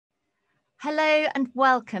Hello and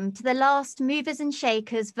welcome to the last Movers and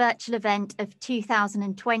Shakers virtual event of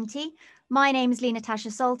 2020. My name is Natasha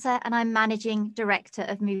Salter and I'm Managing Director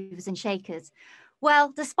of Movers and Shakers.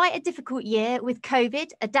 Well, despite a difficult year with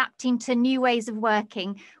COVID, adapting to new ways of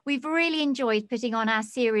working, we've really enjoyed putting on our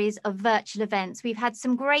series of virtual events. We've had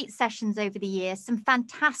some great sessions over the year, some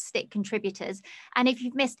fantastic contributors. And if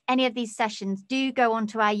you've missed any of these sessions, do go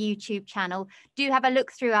onto our YouTube channel, do have a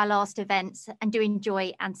look through our last events and do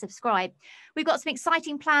enjoy and subscribe. We've got some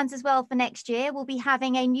exciting plans as well for next year. We'll be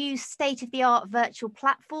having a new state-of-the-art virtual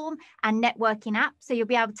platform and networking app. So you'll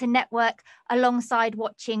be able to network alongside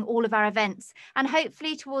watching all of our events. And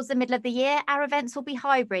hopefully towards the middle of the year, our events will be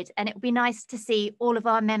hybrid and it will be nice to see all of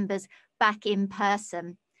our members back in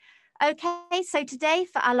person. Okay, so today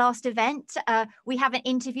for our last event, we have an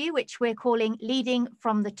interview which we're calling Leading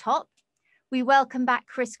from the Top. We welcome back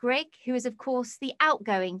Chris Grigg, who is, of course, the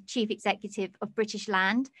outgoing Chief Executive of British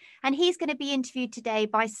Land. And he's going to be interviewed today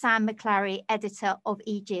by Sam McLary, editor of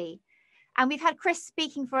EG. And we've had Chris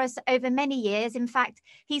speaking for us over many years. In fact,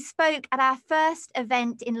 he spoke at our first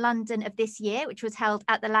event in London of this year, which was held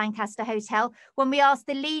at the Lancaster Hotel, when we asked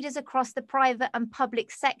the leaders across the private and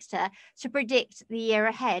public sector to predict the year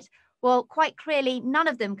ahead. Well, quite clearly, none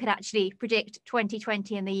of them could actually predict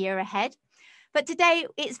 2020 and the year ahead. But today,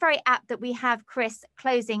 it's very apt that we have Chris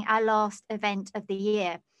closing our last event of the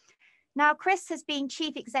year. Now, Chris has been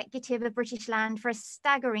Chief Executive of British Land for a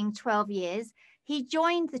staggering 12 years. He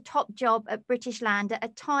joined the top job at British Land at a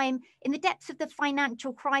time in the depths of the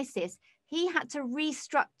financial crisis. He had to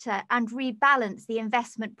restructure and rebalance the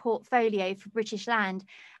investment portfolio for British Land.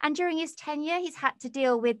 And during his tenure, he's had to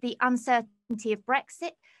deal with the uncertainty of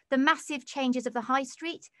Brexit, the massive changes of the high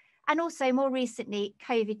street, and also more recently,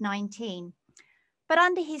 COVID-19. But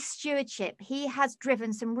under his stewardship, he has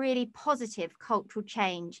driven some really positive cultural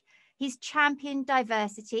change. He's championed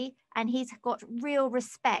diversity and he's got real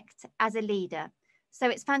respect as a leader. So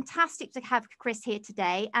it's fantastic to have Chris here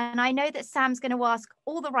today. And I know that Sam's going to ask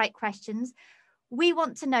all the right questions. We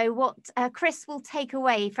want to know what Chris will take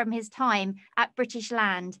away from his time at British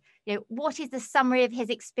Land. You know, what is the summary of his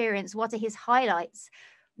experience? What are his highlights?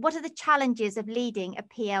 What are the challenges of leading a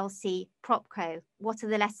PLC propco? What are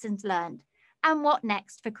the lessons learned? And what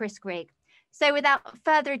next for Chris Grigg? So without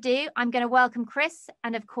further ado, I'm going to welcome Chris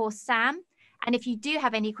and of course Sam. And if you do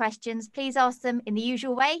have any questions, please ask them in the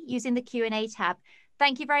usual way using the Q&A tab.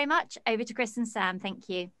 Thank you very much. Over to Chris and Sam. Thank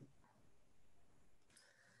you.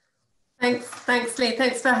 Thanks, Lee.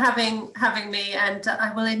 Thanks for having me. And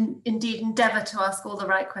I will indeed endeavour to ask all the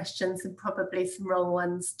right questions and probably some wrong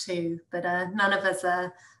ones too. But none of us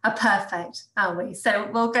are perfect, are we? So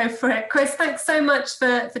we'll go for it. Chris, thanks so much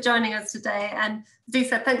for joining us today. And as you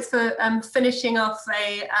said, thanks for finishing off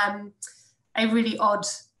a really odd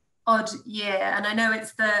year. And I know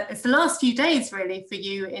it's the last few days really for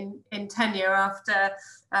you in tenure after,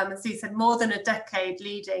 as you said, more than a decade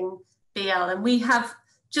leading BL. And we have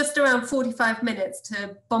just around 45 minutes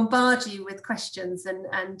to bombard you with questions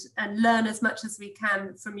and learn as much as we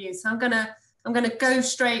can from you. So I'm gonna go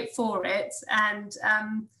straight for it and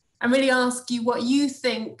really ask you what you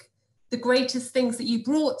think the greatest things that you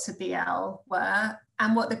brought to BL were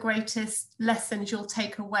and what the greatest lessons you'll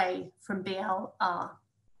take away from BL are.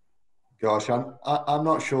 Gosh, I'm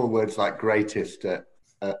not sure words like greatest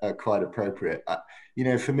are quite appropriate. You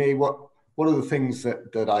know, for me, what are the things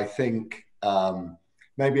that I think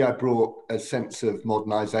maybe I brought a sense of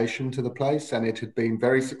modernisation to the place, and it had been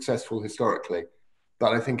very successful historically.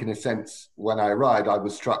 But I think in a sense, when I arrived, I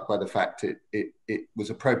was struck by the fact it was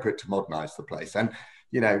appropriate to modernise the place. And,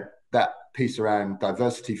 you know, that piece around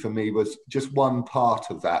diversity for me was just one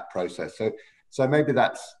part of that process. So maybe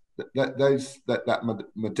that's that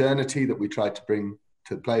modernity that we tried to bring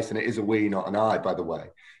to the place, and it is a we, not an I, by the way.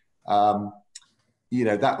 You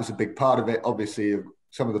know, that was a big part of it. Obviously,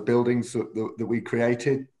 some of the buildings that we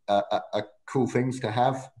created are cool things to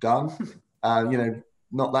have done. You know,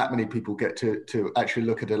 not that many people get to actually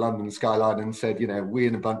look at a London skyline and said, you know, we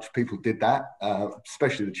and a bunch of people did that,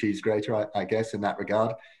 especially the cheese grater, I guess, in that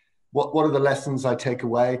regard. What are the lessons I take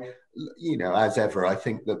away? You know, as ever, I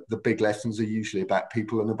think that the big lessons are usually about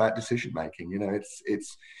people and about decision making. You know,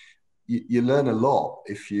 you learn a lot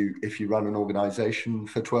if you run an organisation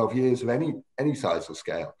for 12 years of any size or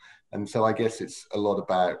scale. And so I guess it's a lot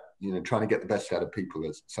about, you know, trying to get the best out of people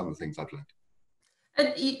as some of the things I've learned.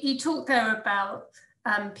 And you talked there about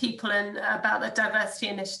people and about the diversity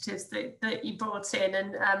initiatives that you brought in,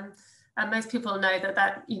 and most people know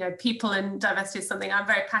that you know, people and diversity is something I'm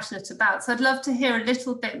very passionate about. So I'd love to hear a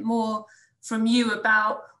little bit more from you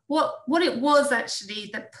about what it was actually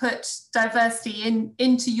that put diversity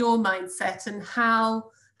into your mindset, and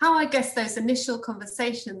how I guess those initial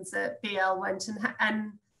conversations at BL went,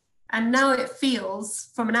 and now it feels,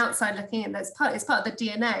 from an outside looking in, it's part of the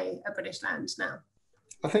DNA of British Land now.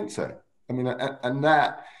 I think so. I mean, and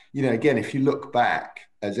that, you know, again, if you look back,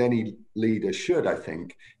 as any leader should, I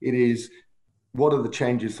think, it is, what are the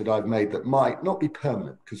changes that I've made that might not be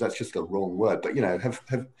permanent, because that's just a wrong word, but, you know,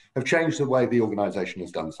 have changed the way the organisation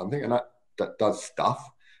has done something, and that does stuff.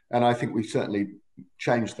 And I think we've certainly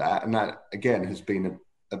changed that. And that, again, has been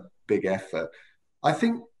a big effort. I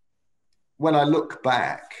think when I look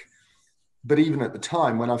back, but even at the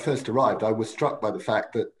time when I first arrived, I was struck by the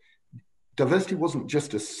fact that diversity wasn't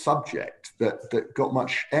just a subject that got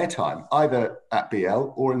much airtime, either at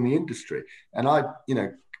BL or in the industry. And I, you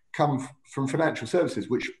know, come from financial services,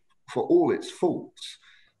 which, for all its faults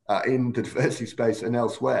in the diversity space and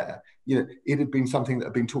elsewhere, you know, it had been something that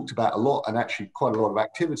had been talked about a lot, and actually quite a lot of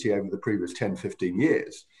activity over the previous 10, 15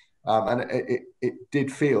 years. And it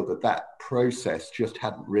did feel that process just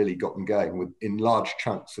hadn't really gotten going in large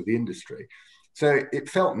chunks of the industry. So it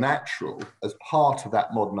felt natural, as part of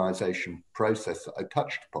that modernisation process that I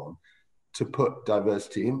touched upon, to put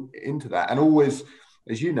diversity into that. And always,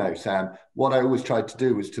 as you know, Sam, what I always tried to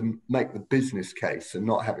do was to make the business case and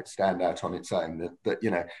not have it stand out on its own, that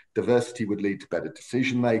you know, diversity would lead to better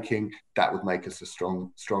decision making, that would make us a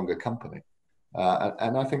stronger company.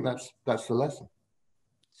 And I think that's the lesson.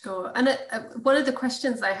 Sure. And one of the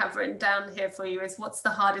questions I have written down here for you is, what's the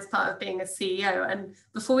hardest part of being a CEO? And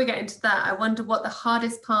before we get into that, I wonder what the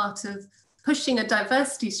hardest part of pushing a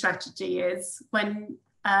diversity strategy is when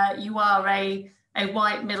you are a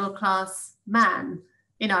white middle-class man.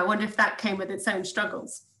 You know, I wonder if that came with its own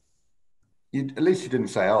struggles. At least you didn't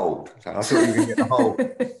say old. So I thought you were going to get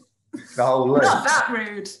the whole list. Not that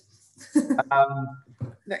rude.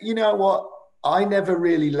 You know what? I never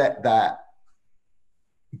really let that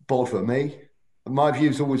bother me. My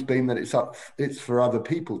view's always been that it's for other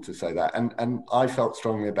people to say that, and I felt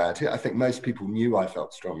strongly about it. I think most people knew I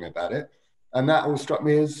felt strongly about it, and that all struck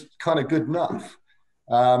me as kind of good enough.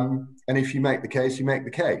 And if you make the case, you make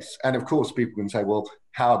the case. And of course, people can say, well,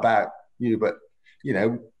 how about you? But, you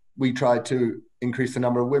know, we tried to increase the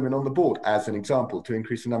number of women on the board, as an example, to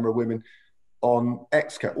increase the number of women on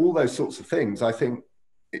Exco, all those sorts of things. I think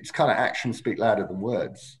it's kind of actions speak louder than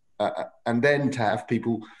words. And then to have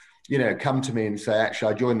people, you know, come to me and say,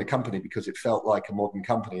 actually, I joined the company because it felt like a modern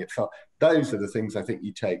company. Those are the things I think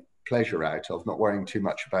you take pleasure out of, not worrying too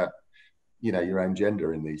much about, you know, your own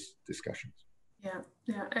gender in these discussions.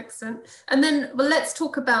 Yeah, excellent. And then, well, let's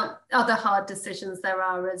talk about other hard decisions there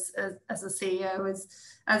are as a CEO.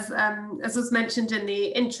 As was mentioned in the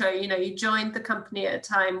intro, you know, you joined the company at a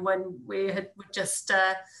time when we were just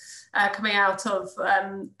coming out of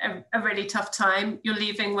a really tough time. You're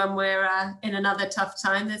leaving when we're in another tough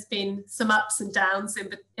time. There's been some ups and downs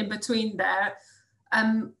in between there.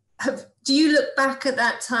 Do you look back at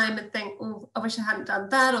that time and think, oh, I wish I hadn't done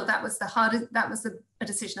that, or that was a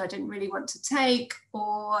decision I didn't really want to take?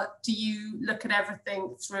 Or do you look at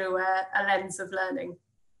everything through a lens of learning?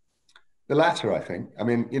 The latter, I think. I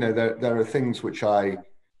mean, you know, there are things which I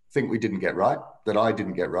think we didn't get right, that I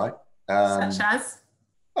didn't get right. Such as?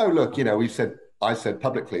 Oh, look, you know, I said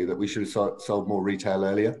publicly that we should have sold more retail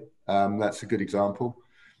earlier. That's a good example.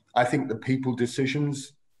 I think the people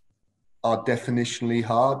decisions are definitionally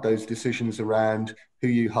hard. Those decisions around who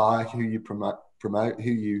you hire, who you promote,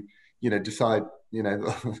 who you know, decide, you know,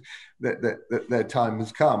 that their time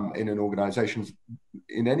has come in any organizations.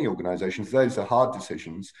 Those are hard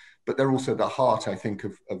decisions, but they're also the heart, I think,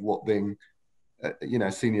 of what being, you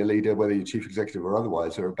know, senior leader, whether you're chief executive or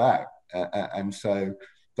otherwise, are about. And so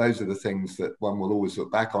those are the things that one will always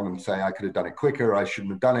look back on and say, I could have done it quicker, I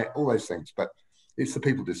shouldn't have done it, all those things. But it's the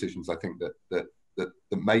people decisions, I think, that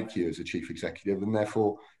make you as a chief executive, and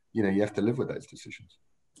therefore, you know, you have to live with those decisions.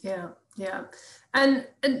 Yeah. And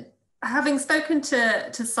having spoken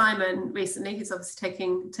to Simon recently, who's obviously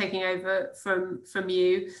taking over from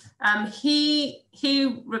you, he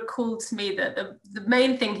recalled to me that the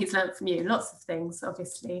main thing he's learned from you, lots of things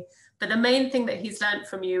obviously, but the main thing that he's learned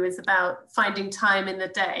from you is about finding time in the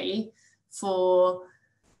day for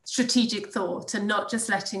strategic thought, and not just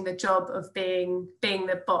letting the job of being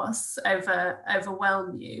the boss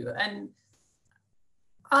overwhelm you. And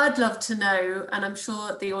I'd love to know, and I'm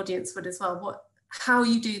sure the audience would as well, how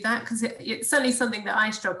you do that, because it's certainly something that I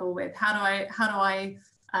struggle with. How do I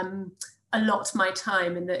allot my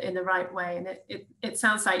time in the right way? And it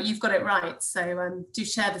sounds like you've got it right. So do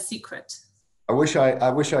share the secret. I wish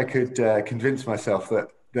I could convince myself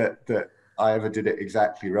that I ever did it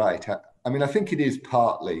exactly right. I mean, I think it is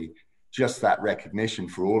partly just that recognition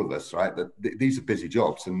for all of us, right? That these are busy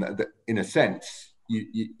jobs, and that in a sense,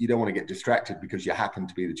 you don't want to get distracted because you happen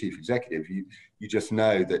to be the chief executive. You just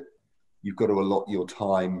know that you've got to allot your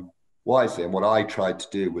time wisely. And what I tried to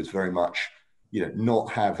do was very much,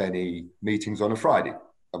 not have any meetings on a Friday.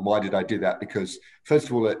 And why did I do that? Because first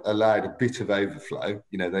of all, it allowed a bit of overflow,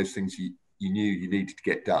 those things you knew you needed to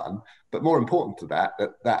get done. But more important to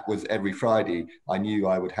that was every Friday, I knew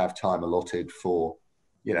I would have time allotted for,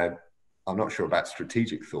 I'm not sure about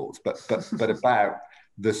strategic thoughts, but about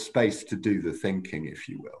the space to do the thinking, if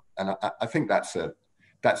you will. And I think that's a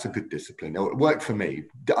good discipline. It worked for me.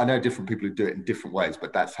 I know different people who do it in different ways,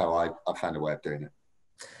 but that's how I found a way of doing it.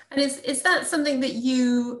 And is that something that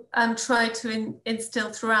you try to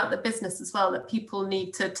instill throughout the business as well, that people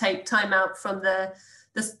need to take time out from the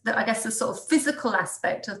I guess the sort of physical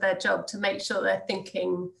aspect of their job to make sure they're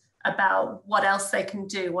thinking about what else they can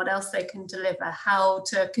do, what else they can deliver, how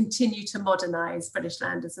to continue to modernize British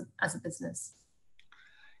Land as a business?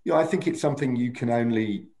 I think it's something you can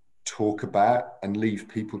only talk about and leave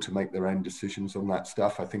people to make their own decisions on that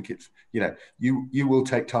stuff. I think it's, you will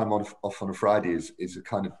take time off on a Friday is a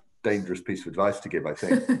kind of dangerous piece of advice to give, I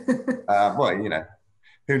think. Well,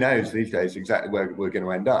 who knows these days exactly where we're going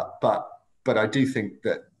to end up. But I do think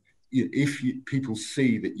that if people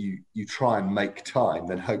see that you try and make time,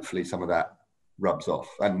 then hopefully some of that rubs off.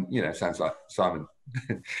 And, sounds like Simon,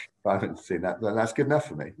 I haven't seen that, but that's good enough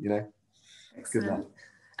for me, Excellent. Good enough.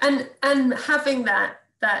 And having that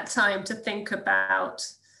time to think about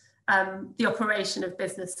the operation of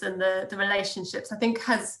business and the relationships, I think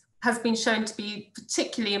has been shown to be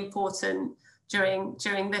particularly important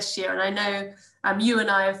during this year. And I know you and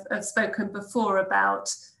I have spoken before about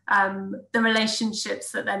the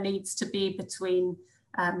relationships that there needs to be between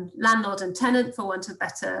landlord and tenant, for want of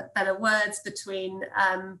better words, between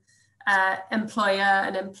employer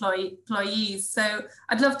and employees. So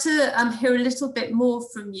I'd love to hear a little bit more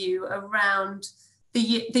from you around the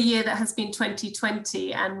year that has been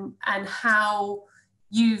 2020 and how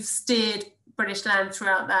you've steered British Land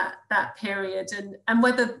throughout that period, and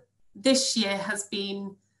whether this year has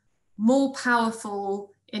been more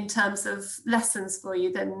powerful in terms of lessons for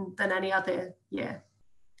you than any other year.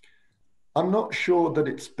 I'm not sure that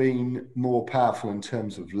it's been more powerful in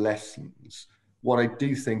terms of lessons. What I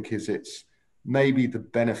do think is it's maybe the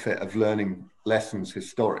benefit of learning lessons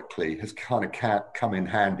historically has kind of come in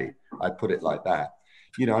handy. I'd put it like that.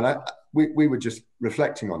 And we were just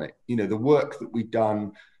reflecting on it. The work that we'd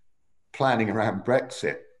done planning around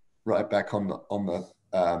Brexit, right back on the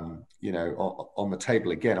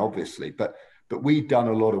table again, obviously. But we'd done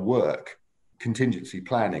a lot of work, contingency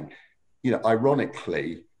planning.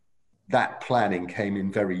 Ironically, that planning came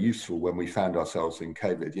in very useful when we found ourselves in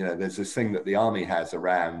COVID. There's this thing that the army has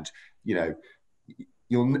around, the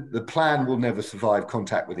plan will never survive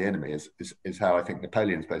contact with the enemy is how I think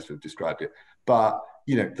Napoleon's supposed to have described it. But,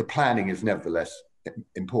 the planning is nevertheless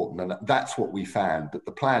important. And that's what we found, that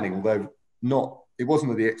the planning, although it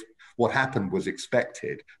wasn't that what happened was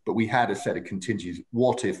expected, but we had a set of contingencies,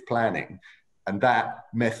 what if planning. And that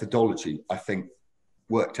methodology, I think,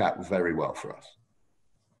 worked out very well for us.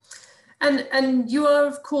 And you are,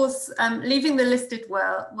 of course, leaving the listed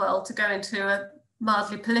world to go into a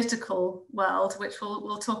mildly political world, which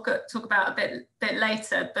we'll talk about a bit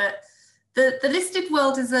later. But the listed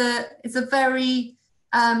world is a very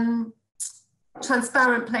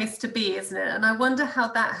transparent place to be, isn't it? And I wonder how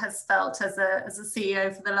that has felt as a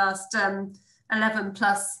CEO for the last 11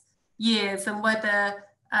 plus years, and whether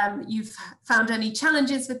you've found any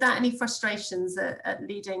challenges with that, any frustrations at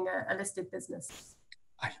leading a listed business.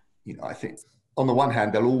 I think on the one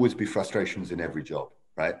hand, there'll always be frustrations in every job,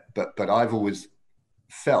 right? But I've always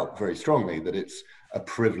felt very strongly that it's a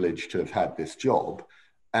privilege to have had this job,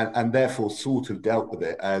 and therefore sort of dealt with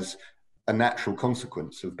it as a natural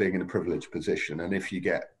consequence of being in a privileged position. And if you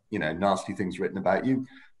get, nasty things written about you,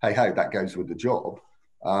 hey ho, that goes with the job,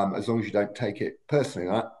 as long as you don't take it personally.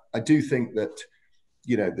 And I do think that,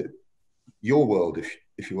 that your world,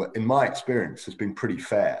 if you were, in my experience, has been pretty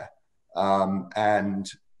fair. And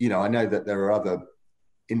I know that there are other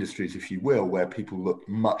industries, if you will, where people look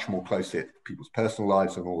much more closely at people's personal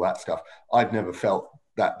lives and all that stuff. I've never felt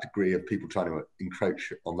that degree of people trying to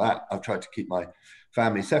encroach on that. I've tried to keep my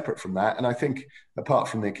family separate from that. And I think apart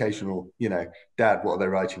from the occasional, Dad, what are they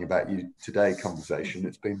writing about you today conversation,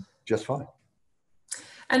 it's been just fine.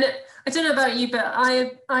 And I don't know about you, but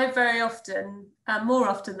I very often, more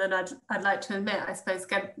often than I'd like to admit, I suppose,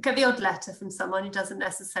 get the odd letter from someone who doesn't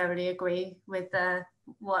necessarily agree with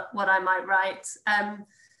what I might write.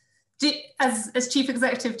 As chief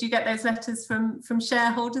executive, do you get those letters from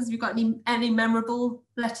shareholders? Have you got any memorable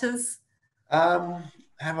letters? Have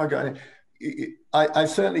I got any? I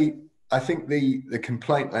certainly I think the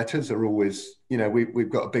complaint letters are always, we've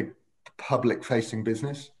got a big public facing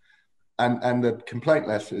business, and the complaint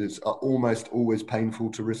letters are almost always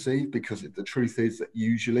painful to receive, because the truth is that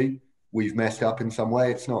usually we've messed up in some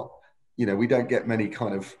way. It's not, we don't get many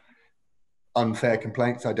kind of unfair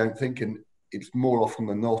complaints, I don't think, and it's more often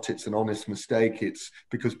than not, it's an honest mistake. It's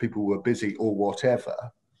because people were busy or whatever.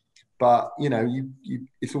 But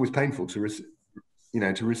it's always painful to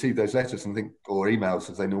receive those letters and think, or emails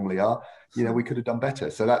as they normally are, we could have done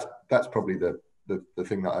better. So that's probably the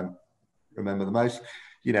thing that I remember the most.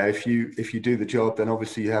 If you do the job, then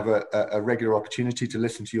obviously you have a regular opportunity to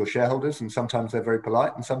listen to your shareholders, and sometimes they're very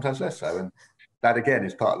polite and sometimes less so. And that again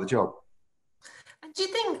is part of the job. And do you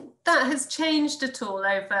think that has changed at all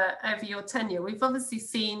over your tenure? We've obviously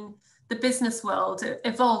seen the business world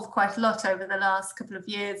evolve quite a lot over the last couple of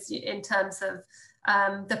years in terms of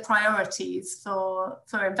the priorities for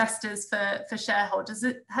investors, for shareholders.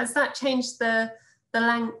 Has that changed the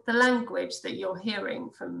language that you're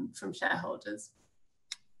hearing from shareholders?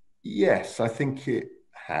 Yes, I think it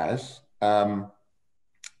has.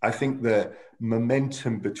 I think the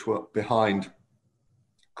momentum behind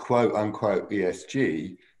quote unquote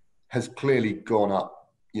ESG has clearly gone up,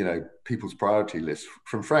 people's priority list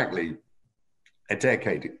from frankly a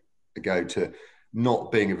decade ago to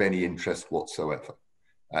not being of any interest whatsoever,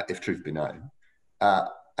 if truth be known.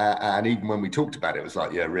 And even when we talked about it, it was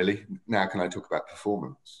like, yeah, really? Now can I talk about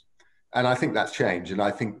performance? And I think that's changed. And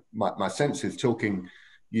I think my sense is, talking,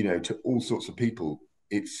 to all sorts of people,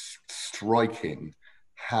 it's striking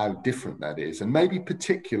how different that is. And maybe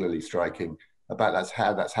particularly striking about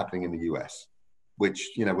how that's happening in the US,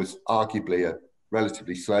 which, was arguably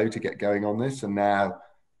relatively slow to get going on this. And now,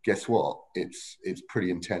 guess what? It's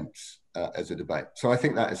pretty intense as a debate. So I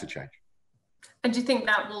think that is a change. And do you think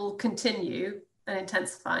that will continue and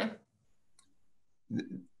intensify?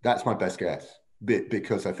 That's my best guess,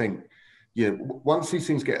 because I think, once these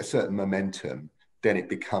things get a certain momentum, then it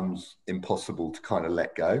becomes impossible to kind of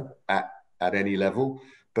let go at any level.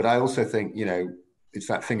 But I also think, it's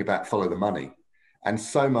that thing about follow the money. And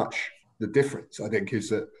so much, the difference, I think, is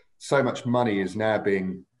that so much money is now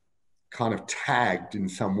being kind of tagged in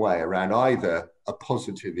some way around either a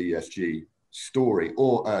positive ESG story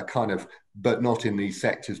or a kind of, but not in these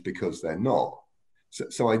sectors because they're not.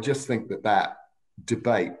 So I just think that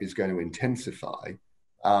debate is going to intensify,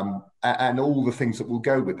 and all the things that will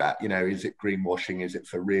go with that. Is it greenwashing? Is it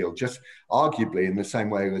for real? Just arguably in the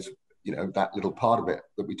same way as, that little part of it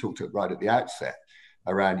that we talked about right at the outset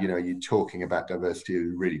around, you talking about diversity,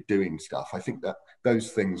 really doing stuff. I think that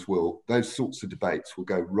those sorts of debates will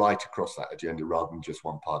go right across that agenda rather than just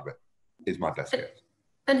one part of it, is my best guess.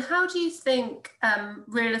 And how do you think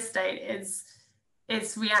real estate is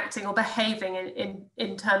reacting or behaving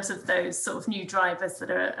in terms of those sort of new drivers that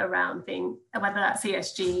are around, being, whether that's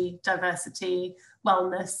ESG, diversity,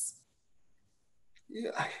 wellness?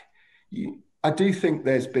 Yeah, I do think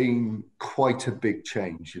there's been quite a big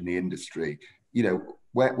change in the industry.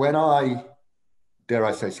 When I, dare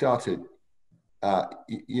I say, started, more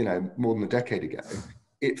than a decade ago,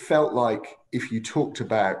 it felt like if you talked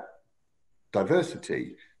about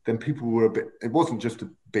diversity, then people were it wasn't just a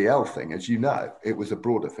BL thing, as it was a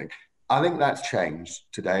broader thing. I think that's changed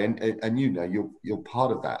today. And you're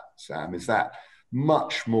part of that, Sam, is that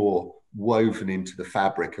much more woven into the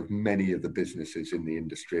fabric of many of the businesses in the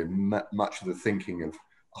industry, and much of the thinking of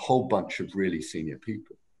a whole bunch of really senior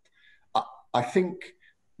people. I think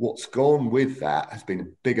what's gone with that has been a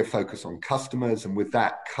bigger focus on customers, and with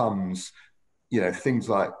that comes, things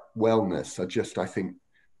like wellness are just, I think,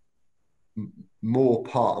 more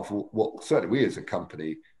part of what certainly we as a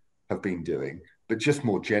company have been doing, but just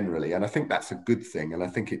more generally. And I think that's a good thing. And I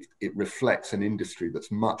think it reflects an industry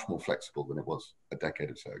that's much more flexible than it was a decade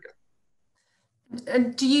or so ago.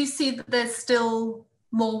 And do you see that there's still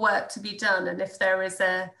more work to be done? And if there is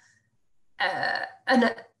a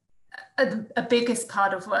biggest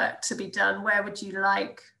part of work to be done, where would you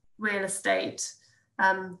like real estate,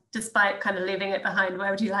 despite kind of leaving it behind, where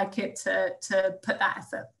would you like it to put that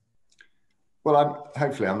effort? Well,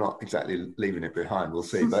 hopefully I'm not exactly leaving it behind. We'll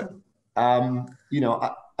see. But,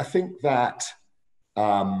 I think that,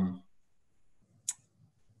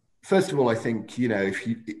 first of all, I think,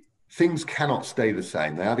 things cannot stay the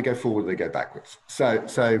same. They either go forward or they go backwards. So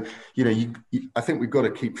I think we've got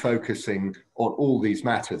to keep focusing on all these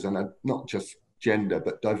matters, and not just gender,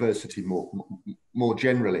 but diversity more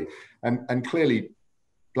generally. And clearly,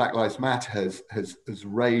 Black Lives Matter has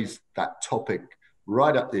raised that topic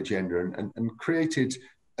right up the agenda and created,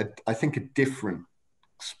 I think, a different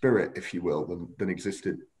spirit, if you will, than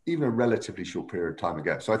existed even a relatively short period of time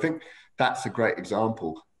ago. So I think that's a great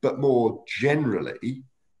example. But more generally,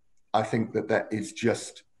 I think that there is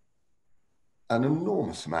just an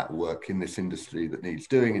enormous amount of work in this industry that needs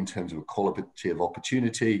doing in terms of equality of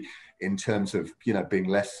opportunity, in terms of, you know, being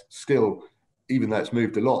less still, even though it's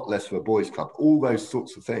moved a lot, less of a boys' club, all those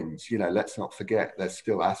sorts of things. You know, let's not forget there's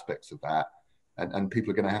still aspects of that. And people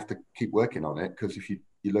are going to have to keep working on it, because if you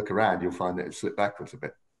look around, you'll find that it's slipped backwards a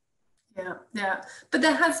bit. Yeah, yeah. But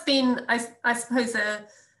there has been, I suppose,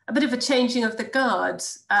 a bit of a changing of the guard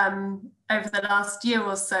over the last year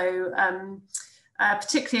or so,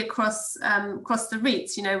 particularly across the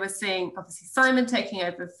REITs. You know, we're seeing obviously Simon taking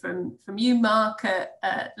over from you, Mark,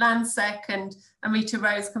 at Landsec, and Rita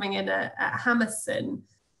Rose coming in at Hammerson.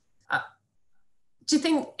 Do you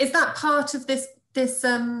think, is that part of this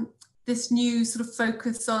new sort of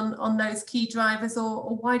focus on those key drivers,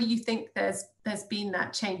 or why do you think there's been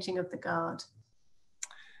that changing of the guard?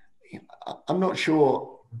 I'm not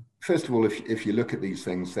sure. First of all, if you look at these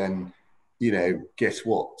things, then, you know, guess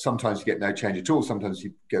what? Sometimes you get no change at all. Sometimes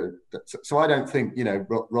you get so I don't think, you know,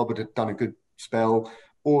 Robert had done a good spell.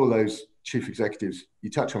 All of those chief executives you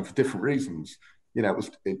touch on for different reasons. You know,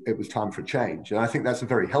 it was time for a change, and I think that's a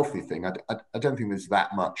very healthy thing. I don't think there's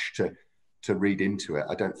that much to read into it.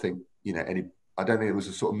 I don't think, you know, I don't think it was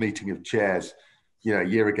a sort of meeting of chairs, you know, a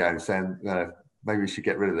year ago saying, maybe we should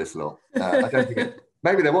get rid of this law. I don't think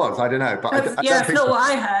maybe there was, I don't know, but I that's not what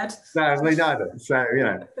I heard. No, me neither. So, you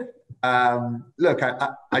know, look,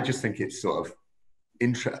 I just think it's sort of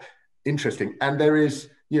interesting. And there is,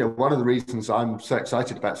 you know, one of the reasons I'm so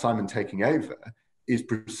excited about Simon taking over is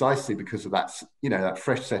precisely because of that, you know, that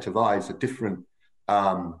fresh set of eyes, a different,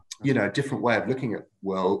 you know, a different way of looking at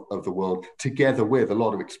the world, together with a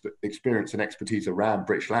lot of experience and expertise around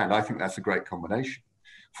British land. I think that's a great combination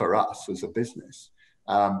for us as a business.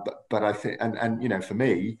 But I think, and you know, for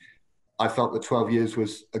me, I felt that 12 years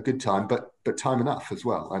was a good time, but time enough as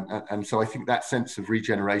well. And so I think that sense of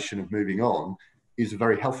regeneration, of moving on, is a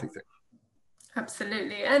very healthy thing.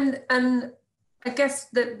 Absolutely. And I guess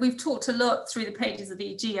that we've talked a lot through the pages of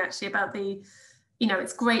EG actually about the, you know,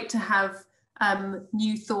 it's great to have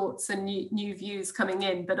new thoughts and new views coming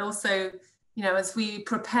in, but also, you know, as we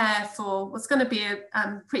prepare for what's going to be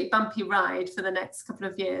a pretty bumpy ride for the next couple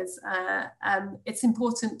of years, it's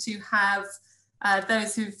important to have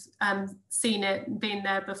those who've seen it and been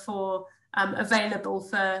there before available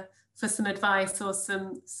for some advice or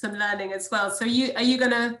some learning as well. So are you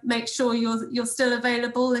going to make sure you're still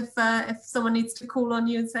available if someone needs to call on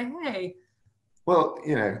you and say, hey? Well,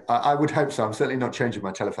 you know, I would hope so. I'm certainly not changing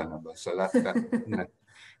my telephone number, so that you know,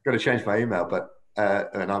 got to change my email, but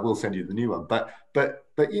and I will send you the new one. But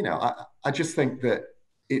you know, I just think that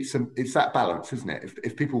it's that balance, isn't it?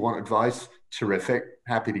 If people want advice, terrific,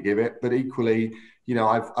 happy to give it. But equally, you know,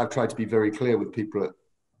 I've tried to be very clear with people at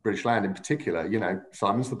British Land in particular. You know,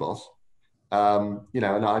 Simon's the boss. You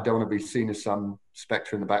know, and I don't want to be seen as some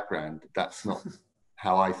spectre in the background. That's not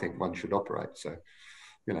how I think one should operate. So,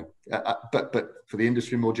 you know, but for the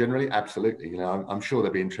industry more generally, absolutely. You know, I'm sure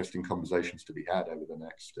there'll be interesting conversations to be had over the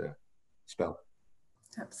next spell.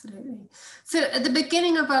 Absolutely. So at the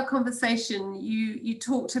beginning of our conversation, you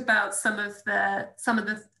talked about some of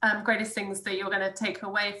the greatest things that you're going to take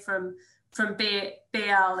away from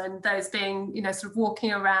BL, and those being, you know, sort of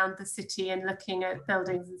walking around the city and looking at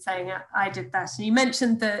buildings and saying, I did that. And you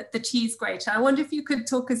mentioned the cheese grater. I wonder if you could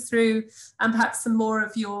talk us through perhaps some more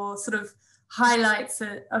of your sort of highlights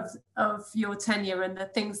of your tenure and the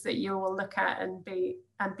things that you will look at and be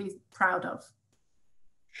proud of.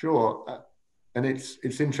 Sure. And it's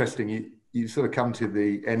interesting. You sort of come to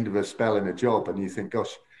the end of a spell in a job and you think,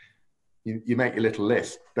 gosh, you make your little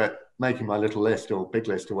list, but making my little list or big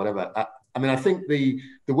list or whatever. I mean, I think the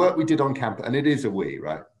work we did on campus, and it is a we,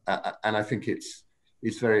 right? And I think it's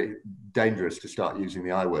very dangerous to start using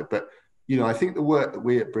the I word. But, you know, I think the work that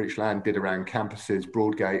we at British Land did around campuses,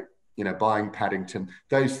 Broadgate, you know, buying Paddington,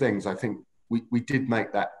 those things, I think we did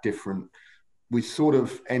make that different. We sort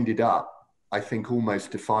of ended up, I think,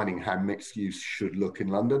 almost defining how mixed use should look in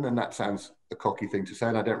London. And that sounds a cocky thing to say,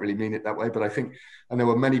 and I don't really mean it that way, but I think, and there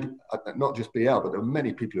were many, not just BL, but there were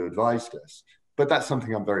many people who advised us. But that's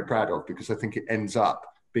something I'm very proud of, because I think it ends up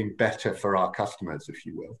being better for our customers, if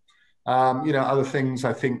you will. You know, other things,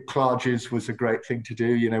 I think Clarges was a great thing to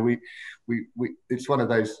do. You know, we it's one of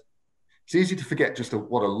those, it's easy to forget just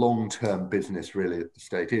what a long-term business really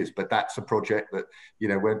estate is, but that's a project that, you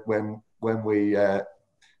know, when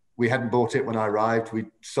we hadn't bought it when I arrived. We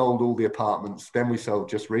sold all the apartments. Then we sold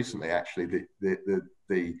just recently, actually,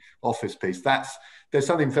 the office piece. There's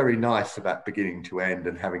something very nice about beginning to end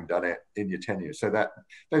and having done it in your tenure. So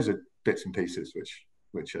those are bits and pieces which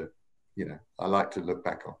which are, I like to look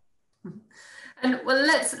back on. And well,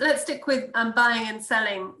 let's stick with buying and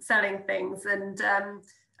selling things and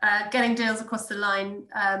getting deals across the line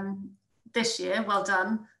this year. Well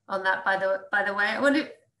done on that, by the way. I wonder,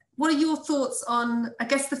 what are your thoughts on, I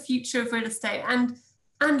guess, the future of real estate and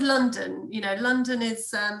London? London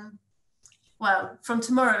is well, from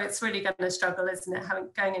tomorrow it's really going to struggle, isn't it?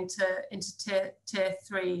 Going into tier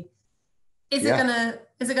 3. Is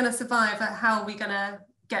it gonna survive? How are we gonna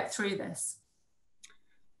get through this?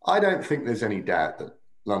 I don't think there's any doubt that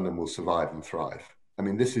London will survive and thrive. I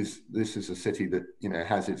mean, this is a city that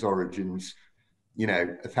has its origins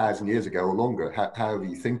 1,000 years ago or longer, however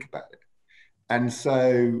you think about it. And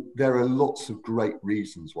so there are lots of great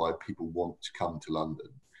reasons why people want to come to London,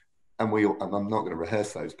 and I'm not going to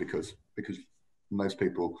rehearse those because most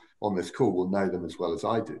people on this call will know them as well as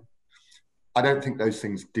I do. I don't think those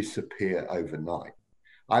things disappear overnight.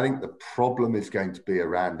 I think the problem is going to be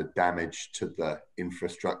around the damage to the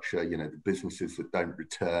infrastructure, the businesses that don't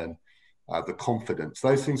return, the confidence.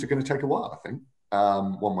 Those things are going to take a while, I think,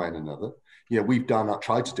 one way and another. We've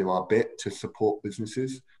tried to do our bit to support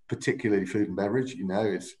businesses, particularly food and beverage.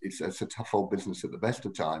 It's a tough old business at the best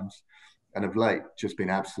of times, and of late just been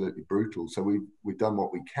absolutely brutal. So we've done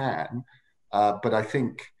what we can, but I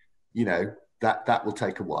think that will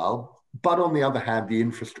take a while. But on the other hand,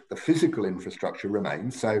 the physical infrastructure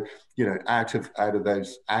remains. So, out of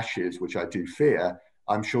those ashes, which I do fear,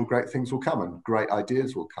 I'm sure great things will come and great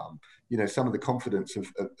ideas will come. Some of the confidence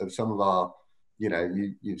of some of our,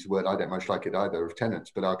 you use the word, I don't much like it either, of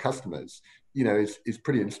tenants, but our customers, is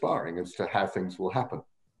pretty inspiring as to how things will happen.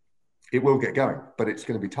 It will get going, but it's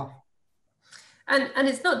going to be tough. And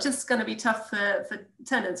it's not just going to be tough for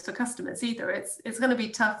tenants, for customers either. It's going to be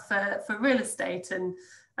tough for real estate. And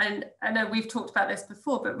I know we've talked about this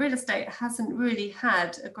before, but real estate hasn't really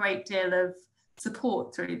had a great deal of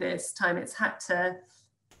support through this time. It's had to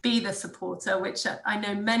be the supporter, which I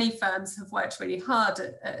know many firms have worked really hard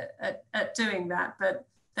at doing that. But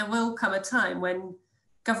there will come a time when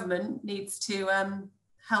government needs to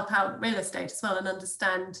help out real estate as well and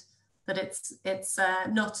understand that it's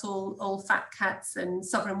not all fat cats and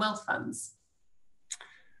sovereign wealth funds.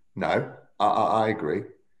 No, I agree.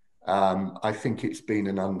 I think it's been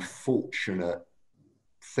an unfortunate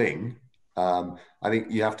thing. I think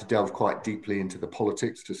you have to delve quite deeply into the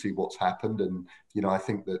politics to see what's happened. And, I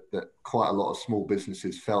think that quite a lot of small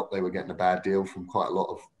businesses felt they were getting a bad deal from quite a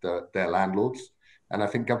lot of their landlords. And I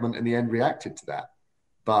think government in the end reacted to that.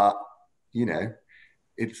 But,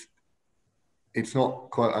 it's not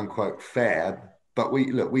quote unquote fair. But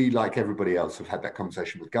we, like everybody else, have had that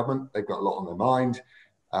conversation with government. They've got a lot on their mind,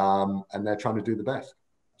 and they're trying to do the best.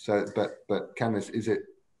 So, but Candice,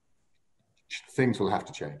 things will have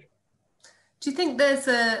to change. Do you think there's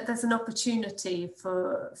an opportunity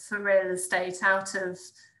for real estate out of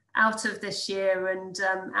this year and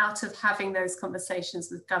out of having those conversations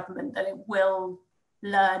with government, that it will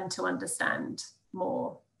learn to understand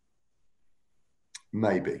more?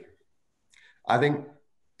 Maybe. I think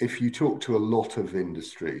if you talk to a lot of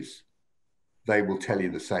industries, they will tell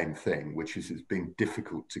you the same thing, which is it's been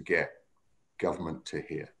difficult to get government to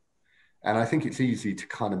hear. And I think it's easy to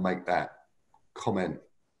kind of make that comment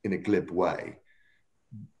in a glib way,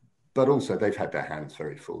 but also they've had their hands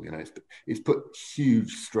very full. It's put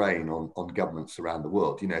huge strain on governments around the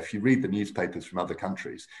world. If you read the newspapers from other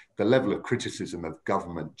countries, the level of criticism of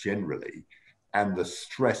government generally and the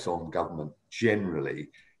stress on government generally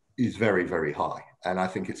is very, very high. And I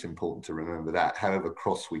think it's important to remember that, however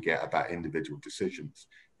cross we get about individual decisions,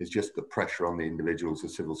 is just the pressure on the individuals, the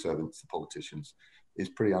civil servants, the politicians, is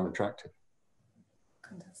pretty unattractive.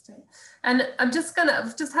 Fantastic. And I've just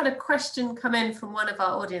had a question come in from one of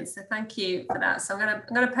our audience, so thank you for that. So I'm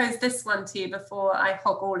gonna pose this one to you before I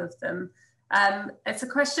hog all of them. It's a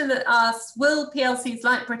question that asks, will PLCs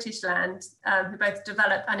like British Land, who both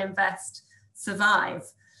develop and invest, survive?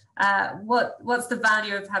 What's the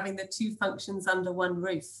value of having the two functions under one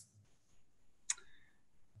roof?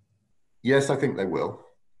 Yes, I think they will.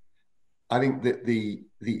 I think that the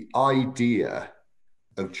idea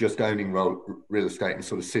of just owning real estate and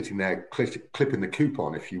sort of sitting there clipping the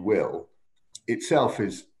coupon, if you will, itself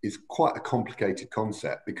is quite a complicated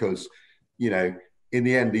concept, because in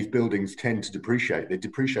the end these buildings tend to depreciate. They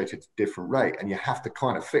depreciate at a different rate, and you have to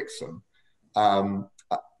kind of fix them,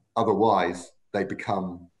 otherwise they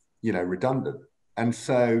become redundant. And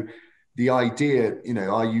so the idea,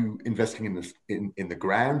 are you investing in the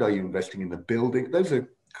ground? Are you investing in the building? Those are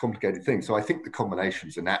complicated things. So I think the combination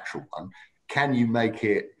is a natural one. Can you make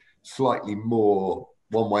it slightly more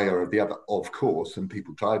one way or the other? Of course, and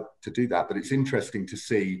people try to do that. But it's interesting to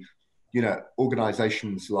see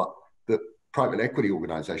organizations like the private equity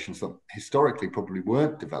organizations that historically probably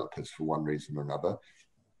weren't developers for one reason or another,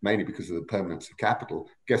 mainly because of the permanence of capital.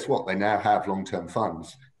 Guess what? They now have long-term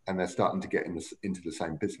funds and they're starting to get into the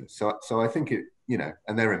same business. So I think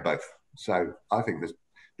and they're in both. So I think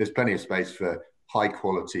there's plenty of space for high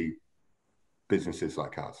quality businesses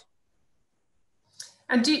like ours.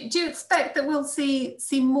 And do you expect that we'll see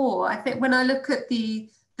more? I think when I look at the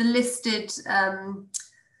listed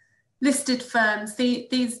firms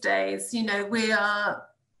these days, we are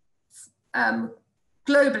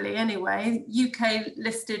globally anyway, UK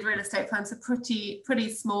listed real estate firms are pretty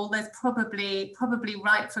small. There's probably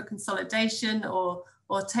ripe for consolidation or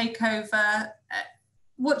takeover.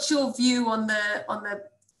 What's your view on the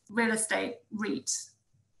real estate REIT?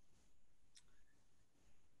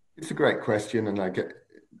 It's a great question, and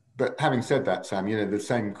but having said that, Sam, the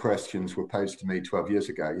same questions were posed to me 12 years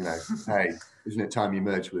ago. Hey, isn't it time you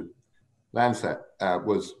merged with Lancet?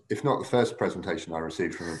 Was, if not the first presentation I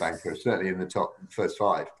received from a banker, certainly in the top first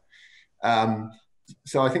 5.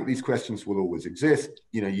 So I think these questions will always exist.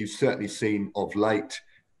 You've certainly seen of late,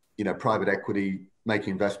 private equity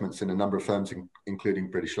making investments in a number of firms,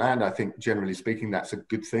 including British Land. I think generally speaking, that's a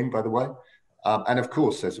good thing, by the way. And of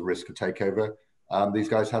course, there's a risk of takeover. These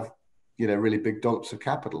guys have, really big dollops of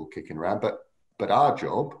capital kicking around. But our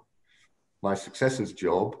job, my successor's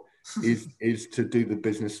job, is to do the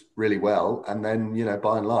business really well. And then,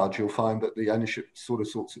 by and large, you'll find that the ownership sort of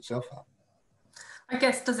sorts itself out. I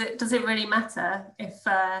guess, does it really matter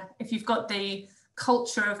if you've got the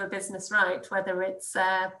culture of a business right, whether it's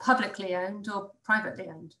publicly owned or privately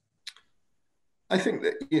owned? I think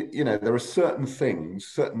that, there are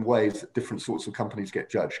certain ways that different sorts of companies get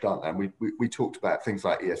judged, aren't there? And we talked about things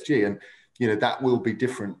like ESG, and, that will be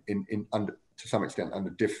different to some extent under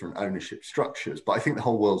different ownership structures. But I think the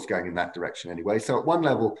whole world's going in that direction anyway. So at one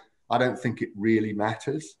level, I don't think it really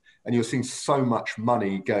matters. And you're seeing so much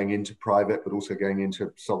money going into private, but also going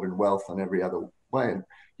into sovereign wealth and every other way. And,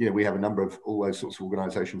 we have a number of all those sorts of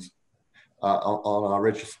organizations on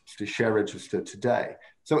our share register today.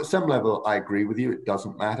 So at some level, I agree with you, it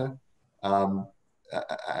doesn't matter. And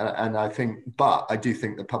I do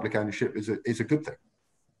think that public ownership is a good thing.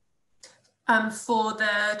 For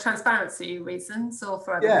the transparency reasons or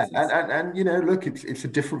for other reasons? And look, it's a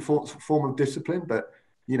different form of discipline, but,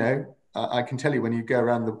 I can tell you when you go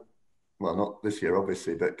around well, not this year,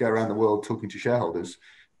 obviously, but go around the world talking to shareholders,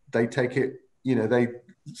 they take it, they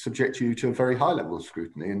subject you to a very high level of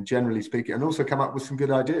scrutiny, and generally speaking, and also come up with some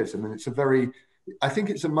good ideas. I mean, I think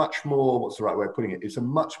it's a much more, what's the right way of putting it? It's a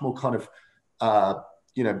much more kind of,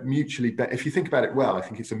 mutually, if you think about it well, I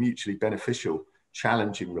think it's a mutually beneficial,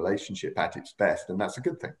 challenging relationship at its best, and that's a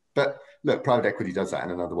good thing. But look, private equity does that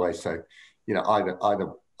in another way. So,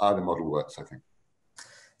 either model works, I think.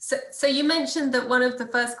 So you mentioned that one of the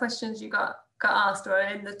first questions you got asked, or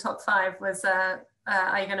in the top 5, was, are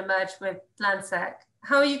you going to merge with Lancet?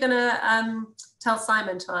 How are you going to tell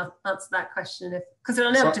Simon to answer that question? Because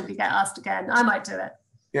it'll inevitably get asked again. I might do it.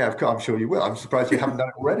 Yeah, of course, I'm sure you will. I'm surprised you haven't done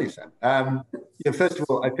it already, Sam. First of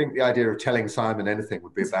all, I think the idea of telling Simon anything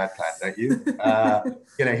would be a bad plan, don't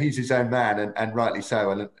you? He's his own man, and rightly so.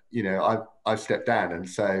 And I've stepped down, and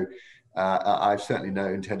so I've certainly no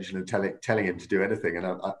intention of telling him to do anything.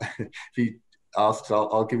 And if he asks,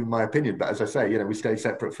 I'll give him my opinion. But as I say, we stayed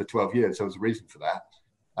separate for 12 years. There was a reason for that.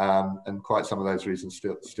 And quite some of those reasons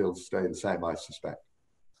still stay the same, I suspect.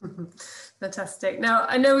 Fantastic. Now,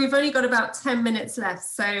 I know we've only got about 10 minutes left,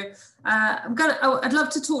 so I'd love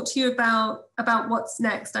to talk to you about what's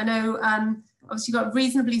next. I know obviously you've got a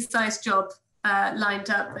reasonably sized job lined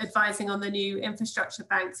up advising on the new infrastructure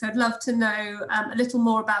bank, so I'd love to know a little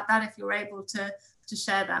more about that if you're able to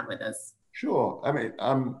share that with us. Sure. I mean,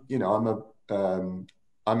 I'm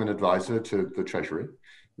an advisor to the Treasury.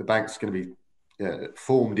 The bank's going to be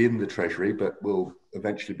formed in the Treasury, but will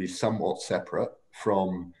eventually be somewhat separate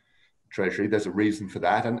from Treasury. There's a reason for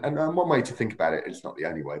that, and one way to think about it, it's not the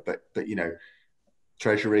only way, but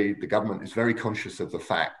Treasury, the government is very conscious of the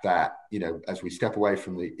fact that as we step away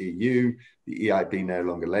from the EU, the EIB no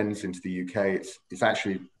longer lends into the UK. It's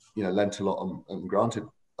actually lent a lot and granted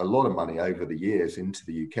a lot of money over the years into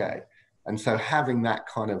the UK, and so having that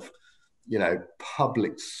kind of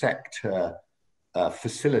public sector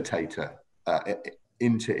facilitator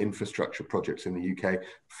into infrastructure projects in the UK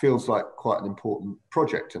feels like quite an important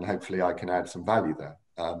project, and hopefully I can add some value there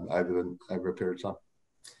over a period of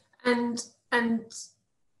time. And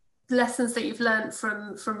lessons that you've learned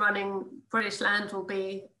from running British Land will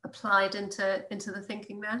be applied into the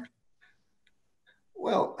thinking there?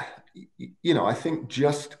 Well, I think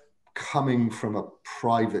just coming from a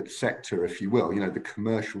private sector, if you will, the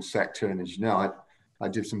commercial sector. And as you know, I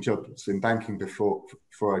did some jobs in banking before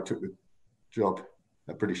I took the job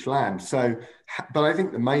at British Land. So, but I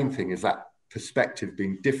think the main thing is that perspective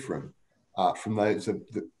being different from those of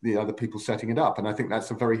the other people setting it up. And I think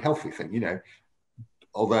that's a very healthy thing,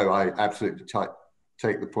 although I absolutely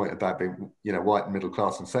take the point about being, white and middle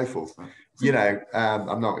class and so forth.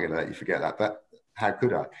 I'm not going to let you forget that, but how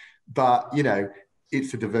could I? But,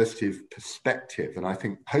 it's a diversity of perspective. And I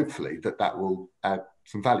think hopefully that will add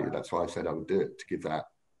some value. That's why I said I would do it, to give that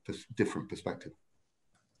different perspective.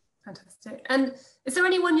 Fantastic. And is there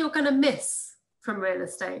anyone you're going to miss from real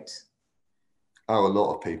estate? Oh, a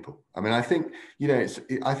lot of people. I mean, I think,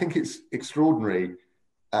 I think it's extraordinary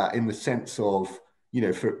in the sense of,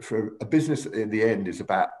 for a business in the end is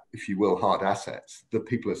about, if you will, hard assets. The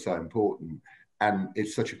people are so important, and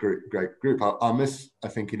it's such a great group. I'll miss, I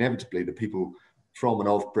think, inevitably the people from and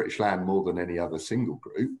of British Land more than any other single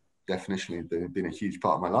group. Definitely, they've been a huge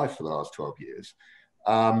part of my life for the last 12 years.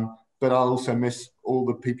 But I'll also miss all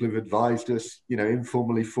the people who've advised us,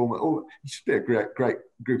 informally, formally. It's just been a great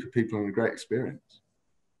group of people and a great experience.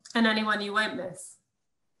 And anyone you won't miss?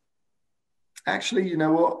 Actually, you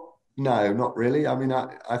know what? No, not really. I mean,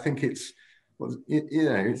 I think it's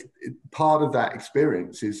part of that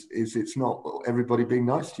experience is it's not everybody being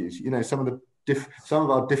nice to you. Some of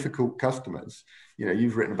our difficult customers,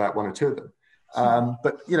 you've written about one or two of them,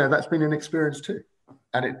 but that's been an experience too.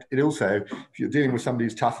 And it also, if you're dealing with somebody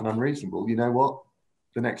who's tough and unreasonable, you know what?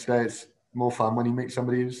 The next day it's more fun when you meet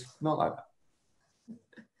somebody who's not like that.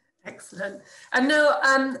 Excellent. And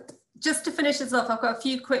now, just to finish this off, I've got a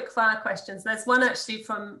few quick fire questions. There's one actually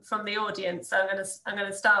from the audience, so I'm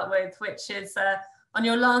going to start with, which is on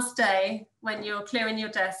your last day when you're clearing your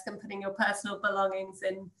desk and putting your personal belongings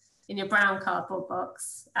in your brown cardboard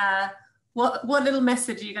box. What little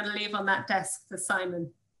message are you going to leave on that desk for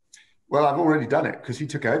Simon? Well, I've already done it because he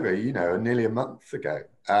took over, nearly a month ago.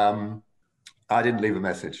 I didn't leave a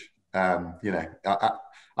message.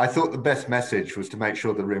 I thought the best message was to make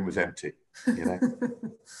sure the room was empty,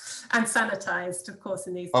 And sanitized, of course,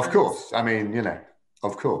 in these times. Of course. I mean,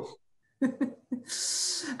 of course.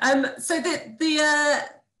 So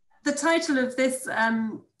the title of this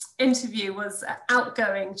interview was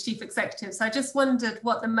Outgoing Chief Executive. So I just wondered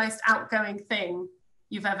what the most outgoing thing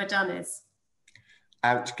you've ever done is.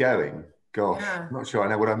 Outgoing? Gosh, yeah. I'm not sure I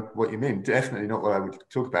know what you mean. Definitely not what I would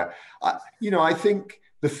talk about. I think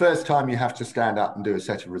the first time you have to stand up and do a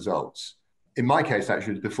set of results, in my case,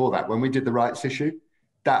 actually, was before that. When we did the rights issue,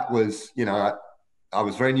 that was, I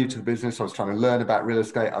was very new to the business. I was trying to learn about real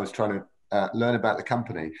estate. I was trying to learn about the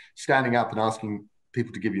company. Standing up and asking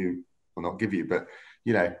people to give you, well, not give you, but,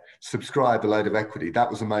 subscribe a load of equity. That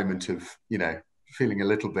was a moment of, feeling a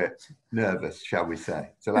little bit nervous, shall we say.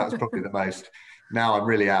 So that was probably the most. Now I'm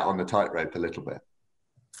really out on the tightrope a little bit.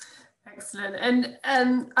 Excellent.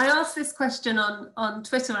 And I asked this question on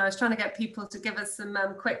Twitter when I was trying to get people to give us some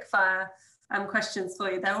quick fire questions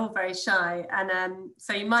for you. They're all very shy. And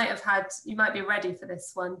so you might be ready for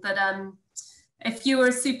this one. But if you were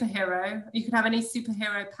a superhero, you could have any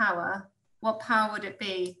superhero power, what power would it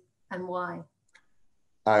be and why?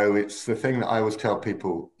 Oh, it's the thing that I always tell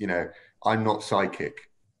people, I'm not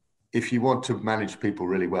psychic. If you want to manage people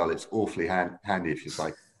really well, it's awfully handy if you're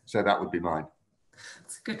psychic. So that would be mine.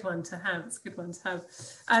 It's a good one to have. It's a good one to have.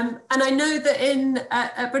 And I know that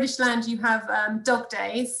at British Land you have dog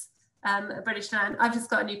days at British Land. I've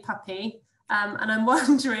just got a new puppy, and I'm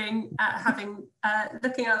wondering,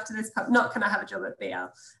 looking after this pup. Not can I have a job at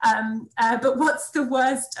BL? But what's the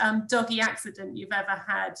worst doggy accident you've ever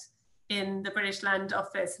had in the British Land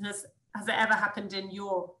office? And has it ever happened in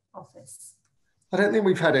your office? I don't think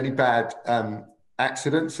we've had any bad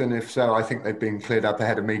accidents, and if so, I think they've been cleared up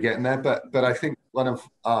ahead of me getting there. But I think one of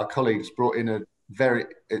our colleagues brought in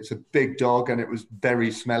it's a big dog, and it was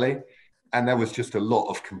very smelly, and there was just a lot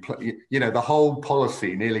of complaint. The whole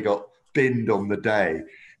policy nearly got binned on the day.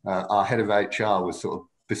 Our head of HR was sort of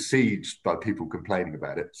besieged by people complaining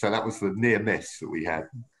about it. So that was the near miss that we had.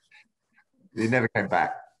 It never came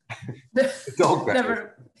back. The dog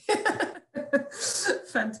never.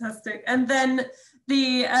 Fantastic. And then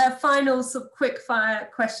the final sort of quick fire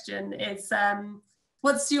question is,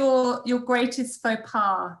 what's your greatest faux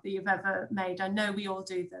pas that you've ever made? I know we all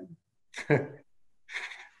do them.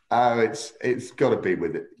 It's got to be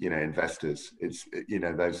with investors. It's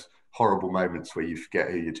those horrible moments where you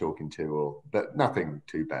forget who you're talking to, but nothing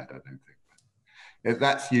too bad, I don't think.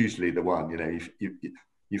 That's usually the one.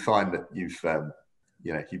 You find that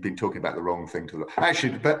you've been talking about the wrong thing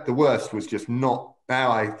actually, but the worst was just not.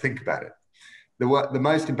 Now I think about it, the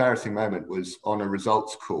most embarrassing moment was on a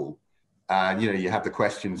results call. And, you have the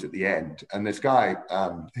questions at the end. And this guy,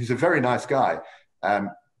 he's a very nice guy,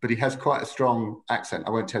 but he has quite a strong accent.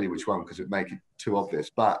 I won't tell you which one because it'd make it too obvious.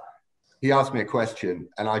 But he asked me a question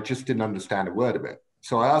and I just didn't understand a word of it.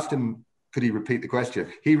 So I asked him, could he repeat the question?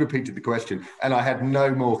 He repeated the question and I had no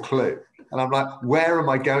more clue. And I'm like, where am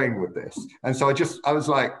I going with this? And so I was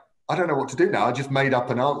like, I don't know what to do now. I just made up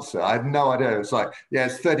an answer. I had no idea. It was like, yeah,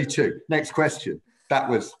 it's 32. Next question. That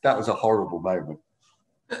was a horrible moment.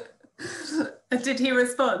 Did he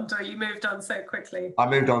respond or you moved on so quickly? I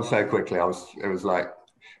moved on so quickly. It was like,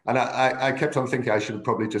 and I kept on thinking I should have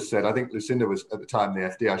probably just said, I think Lucinda was at the time the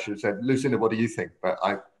FD, I should have said, Lucinda, what do you think? But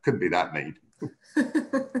I couldn't be that mean.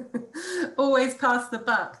 Always pass the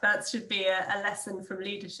buck. That should be a lesson from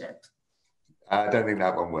leadership. I don't think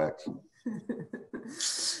that one works.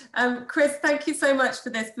 Chris, thank you so much for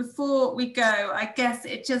this. Before we go, I guess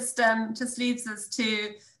it just leaves us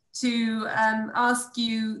to ask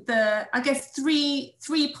you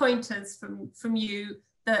three pointers from you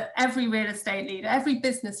that every real estate leader, every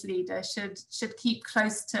business leader should keep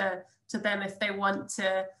close to them if they want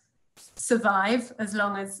to survive as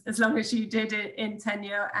long as you did it in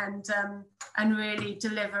tenure and really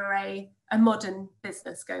deliver a modern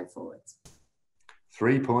business going forward.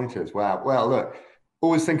 3 pointers. Wow. Well, look,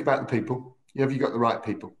 always think about the people. Have you got the right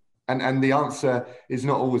people? And the answer is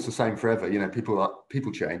not always the same forever.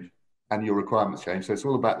 People change and your requirements change. So it's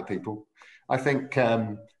all about the people. I think,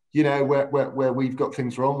 where we've got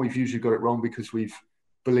things wrong, we've usually got it wrong because we've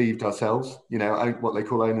believed ourselves, what they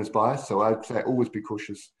call owner's bias. So I'd say always be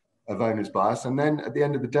cautious of owner's bias. And then at the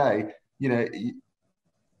end of the day,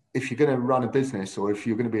 if you're going to run a business or if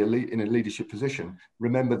you're going to be in a leadership position,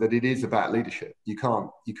 remember that it is about leadership. You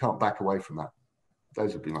can't back away from that.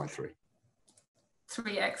 Those would be my three.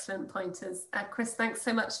 3 excellent pointers. Chris, thanks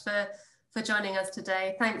so much for joining us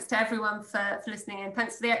today. Thanks to everyone for listening in.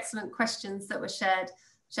 Thanks for the excellent questions that were shared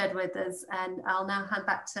with us. And I'll now hand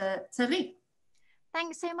back to Lee.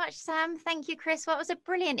 Thanks so much, Sam. Thank you, Chris. Well, it was a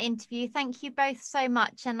brilliant interview. Thank you both so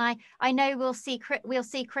much. And I know we'll see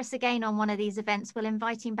Chris again on one of these events. We'll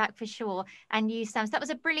invite him back for sure. And you, Sam. So that was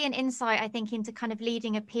a brilliant insight, I think, into kind of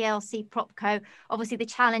leading a PLC propco, obviously the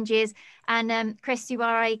challenges. And Chris, you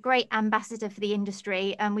are a great ambassador for the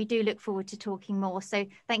industry. And we do look forward to talking more. So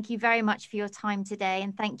thank you very much for your time today.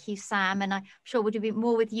 And thank you, Sam. And I'm sure we'll do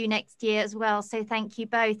more with you next year as well. So thank you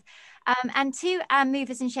both. And to our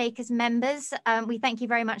Movers and Shakers members, we thank you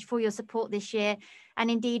very much for your support this year. And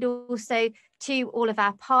indeed also to all of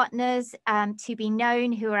our partners, To Be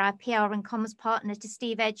Known, who are our PR and comms partner, to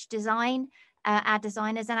Steve Edge Design, our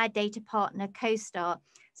designers, and our data partner, CoStar.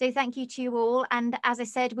 So thank you to you all. And as I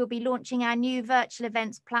said, we'll be launching our new virtual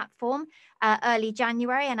events platform early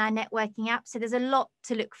January and our networking app. So there's a lot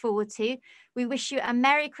to look forward to. We wish you a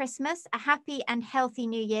Merry Christmas, a happy and healthy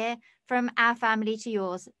New Year from our family to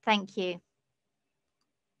yours. Thank you.